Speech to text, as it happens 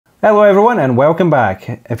Hello everyone and welcome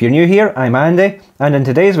back. If you're new here, I'm Andy, and in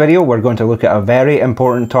today's video we're going to look at a very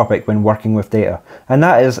important topic when working with data, and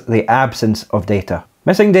that is the absence of data.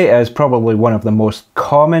 Missing data is probably one of the most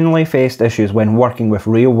commonly faced issues when working with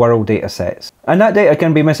real-world data sets. And that data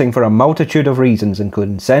can be missing for a multitude of reasons,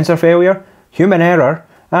 including sensor failure, human error,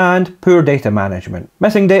 and poor data management.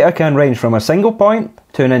 Missing data can range from a single point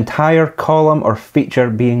to an entire column or feature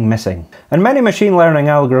being missing. And many machine learning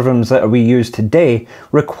algorithms that we use today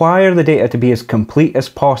require the data to be as complete as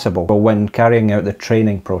possible when carrying out the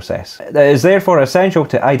training process. It is therefore essential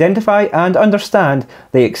to identify and understand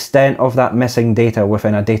the extent of that missing data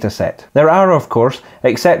within a dataset. There are, of course,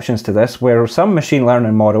 exceptions to this where some machine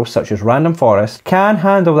learning models, such as random forests, can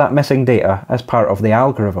handle that missing data as part of the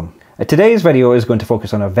algorithm. Today's video is going to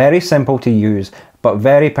focus on a very simple to use but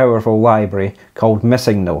very powerful library called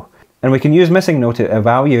Missingno. And we can use Missingno to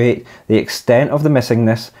evaluate the extent of the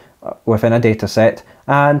missingness within a dataset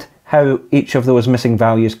and how each of those missing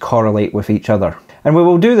values correlate with each other. And we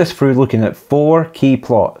will do this through looking at 4 key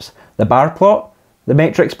plots: the bar plot, the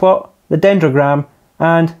matrix plot, the dendrogram,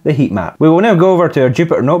 and the heat map. We will now go over to our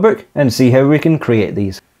Jupyter notebook and see how we can create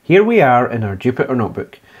these. Here we are in our Jupyter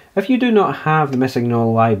notebook. If you do not have the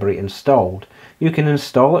Missingno library installed, you can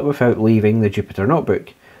install it without leaving the Jupyter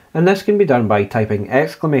notebook, and this can be done by typing !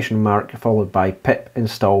 followed by pip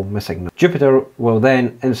install Missingno. Jupyter will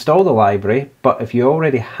then install the library, but if you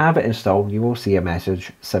already have it installed, you will see a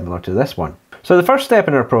message similar to this one. So the first step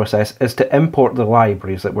in our process is to import the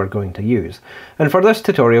libraries that we're going to use. And for this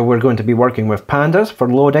tutorial we're going to be working with Pandas for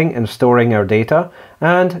loading and storing our data,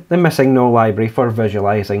 and the Missingno library for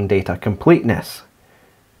visualizing data completeness.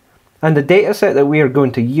 And the dataset that we are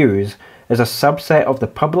going to use is a subset of the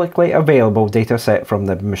publicly available dataset from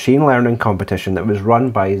the machine learning competition that was run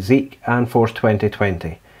by Zeek and Force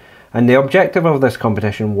 2020. And the objective of this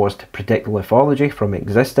competition was to predict lithology from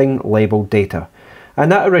existing labelled data. And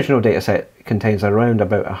that original dataset contains around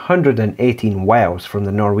about 118 wells from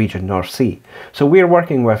the Norwegian North Sea. So we're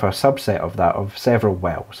working with a subset of that, of several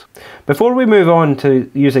wells. Before we move on to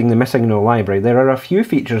using the Missingno library, there are a few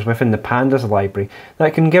features within the Pandas library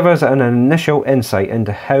that can give us an initial insight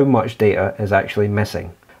into how much data is actually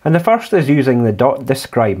missing. And the first is using the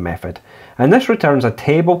 .describe method. And this returns a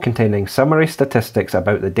table containing summary statistics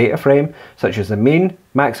about the data frame, such as the mean,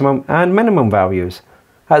 maximum, and minimum values.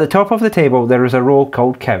 At the top of the table there is a row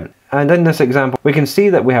called count, and in this example we can see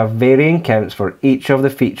that we have varying counts for each of the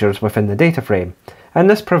features within the data frame, and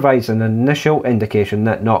this provides an initial indication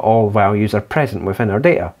that not all values are present within our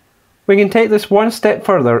data. We can take this one step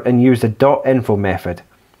further and use the .info method,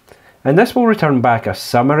 and this will return back a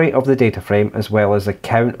summary of the data frame as well as the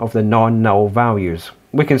count of the non-null values.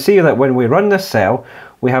 We can see that when we run this cell,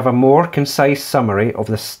 we have a more concise summary of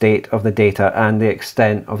the state of the data and the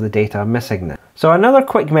extent of the data missingness. So another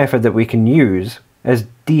quick method that we can use is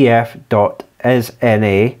df.isNA.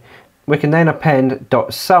 We can then append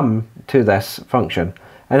 .sum to this function,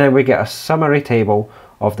 and then we get a summary table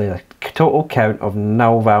of the total count of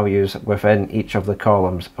null values within each of the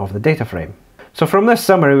columns of the data frame. So from this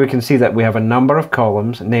summary we can see that we have a number of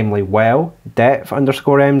columns, namely well,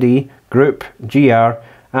 depth_md, group, gr,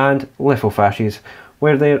 and lithophases,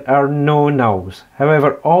 where there are no nulls.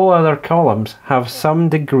 However, all other columns have some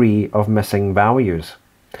degree of missing values.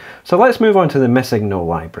 So let's move on to the Missingno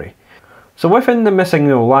library. So within the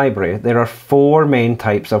Missingno library there are 4 main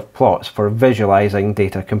types of plots for visualizing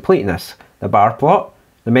data completeness: the bar plot,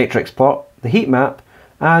 the matrix plot, the heat map,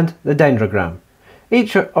 and the dendrogram.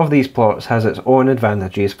 Each of these plots has its own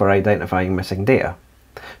advantages for identifying missing data.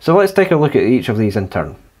 So let's take a look at each of these in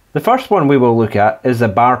turn. The first one we will look at is the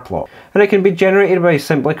bar plot, and it can be generated by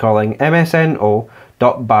simply calling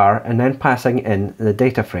msno.bar and then passing in the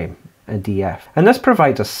data frame, a df. And this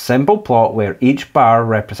provides a simple plot where each bar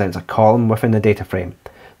represents a column within the data frame.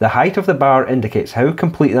 The height of the bar indicates how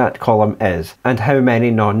complete that column is and how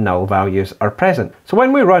many non-null values are present. So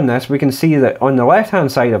when we run this, we can see that on the left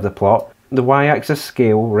hand side of the plot, the y-axis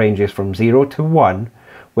scale ranges from 0 to 1,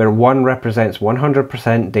 where 1 represents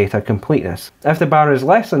 100% data completeness. If the bar is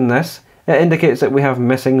less than this, it indicates that we have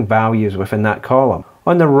missing values within that column.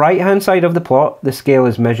 On the right hand side of the plot, the scale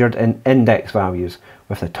is measured in index values,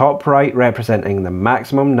 with the top right representing the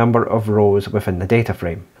maximum number of rows within the data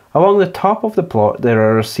frame. Along the top of the plot there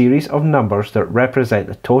are a series of numbers that represent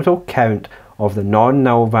the total count of the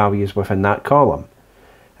non-null values within that column.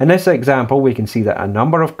 In this example we can see that a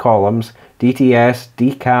number of columns, DTS,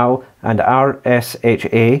 DCAL and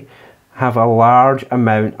RSHA, have a large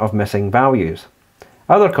amount of missing values.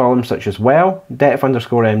 Other columns such as well,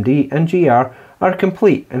 depth_md and gr are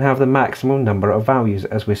complete and have the maximum number of values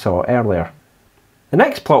as we saw earlier. The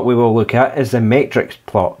next plot we will look at is the matrix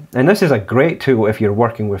plot, and this is a great tool if you're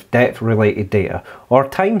working with depth related data or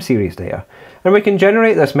time series data. And we can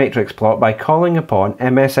generate this matrix plot by calling upon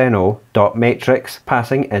msno.matrix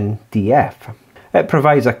passing in df. It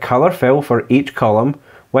provides a colour fill for each column.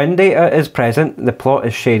 When data is present, the plot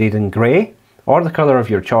is shaded in grey, or the colour of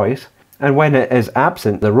your choice, and when it is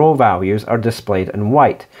absent, the row values are displayed in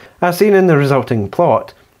white. As seen in the resulting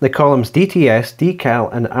plot, the columns DTS,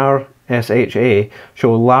 DCal and RSHA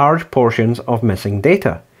show large portions of missing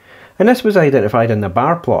data. And this was identified in the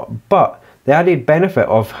bar plot, but the added benefit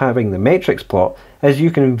of having the matrix plot is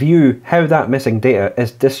you can view how that missing data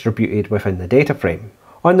is distributed within the data frame.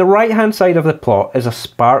 On the right hand side of the plot is a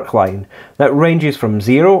spark line that ranges from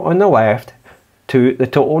 0 on the left to the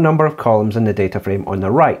total number of columns in the data frame on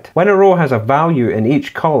the right. When a row has a value in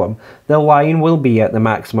each column, the line will be at the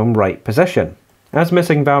maximum right position. As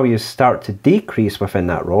missing values start to decrease within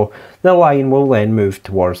that row, the line will then move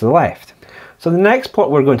towards the left. So the next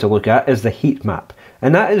plot we're going to look at is the heat map,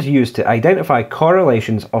 and that is used to identify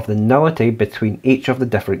correlations of the nullity between each of the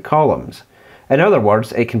different columns. In other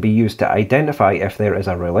words, it can be used to identify if there is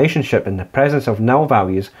a relationship in the presence of null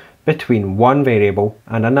values between one variable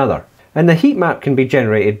and another. And the heat map can be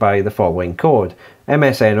generated by the following code: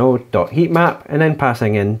 msno.heatmap and then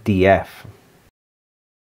passing in df.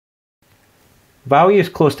 Values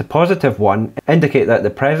close to +1 indicate that the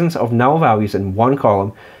presence of null values in one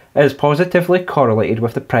column is positively correlated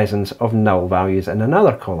with the presence of null values in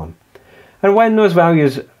another column. And when those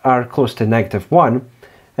values are close to -1,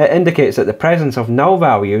 it indicates that the presence of null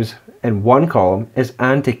values in one column is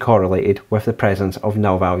anti-correlated with the presence of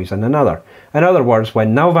null values in another. In other words,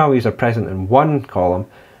 when null values are present in one column,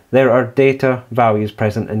 there are data values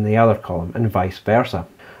present in the other column, and vice versa.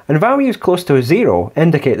 And values close to 0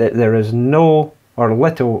 indicate that there is no or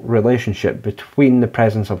little relationship between the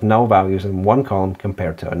presence of null values in one column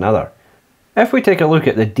compared to another. If we take a look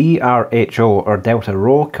at the DRHO or delta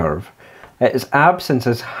row curve, its absence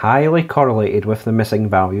is highly correlated with the missing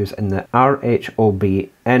values in the RHOB,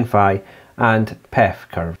 NumPy and PEF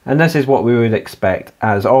curve. And this is what we would expect,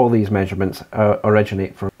 as all these measurements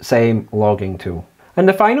originate from the same logging tool. And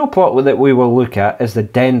the final plot that we will look at is the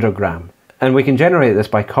dendrogram. And we can generate this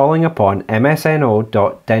by calling upon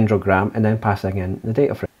msno.dendrogram and then passing in the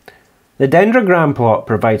data frame. The dendrogram plot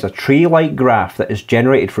provides a tree-like graph that is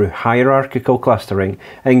generated through hierarchical clustering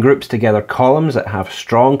and groups together columns that have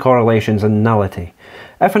strong correlations and nullity.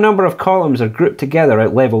 If a number of columns are grouped together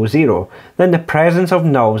at level 0, then the presence of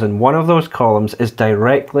nulls in one of those columns is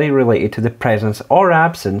directly related to the presence or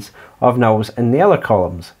absence of nulls in the other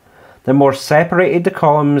columns. The more separated the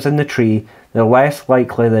columns in the tree, the less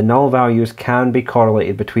likely the null values can be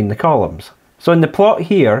correlated between the columns. So in the plot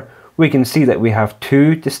here, we can see that we have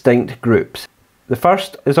two distinct groups. The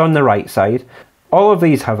first is on the right side. All of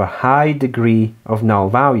these have a high degree of null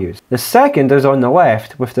values. The second is on the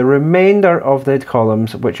left, with the remainder of the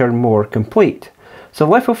columns which are more complete. So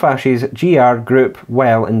Lithofash's GR group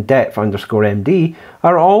well and depth _MD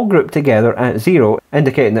are all grouped together at 0,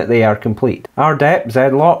 indicating that they are complete. RDEP,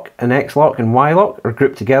 ZLock and XLock and YLock are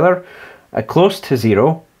grouped together at close to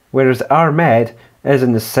 0, whereas RMed is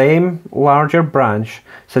in the same larger branch,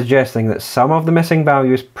 suggesting that some of the missing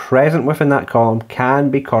values present within that column can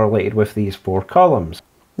be correlated with these four columns.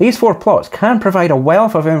 These four plots can provide a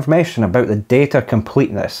wealth of information about the data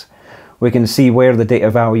completeness. We can see where the data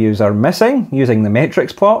values are missing using the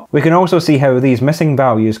matrix plot. We can also see how these missing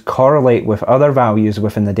values correlate with other values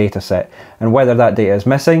within the dataset, and whether that data is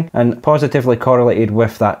missing and positively correlated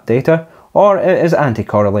with that data, or it is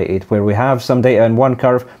anti-correlated, where we have some data in one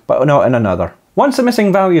curve but not in another. Once the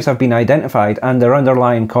missing values have been identified and their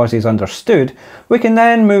underlying causes understood, we can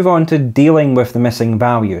then move on to dealing with the missing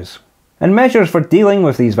values. And measures for dealing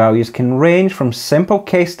with these values can range from simple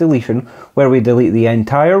case deletion, where we delete the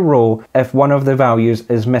entire row if one of the values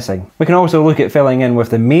is missing. We can also look at filling in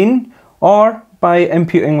with the mean, or by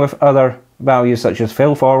imputing with other values such as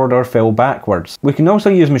fill forward or fill backwards. We can also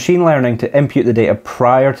use machine learning to impute the data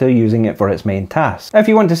prior to using it for its main task. If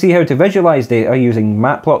you want to see how to visualize data using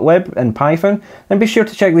matplotlib in Python, then be sure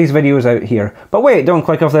to check these videos out here. But wait, don't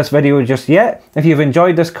click off this video just yet. If you've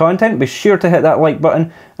enjoyed this content, be sure to hit that like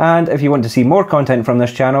button, and if you want to see more content from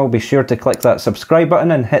this channel, be sure to click that subscribe button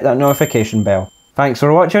and hit that notification bell. Thanks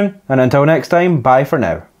for watching, and until next time, bye for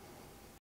now.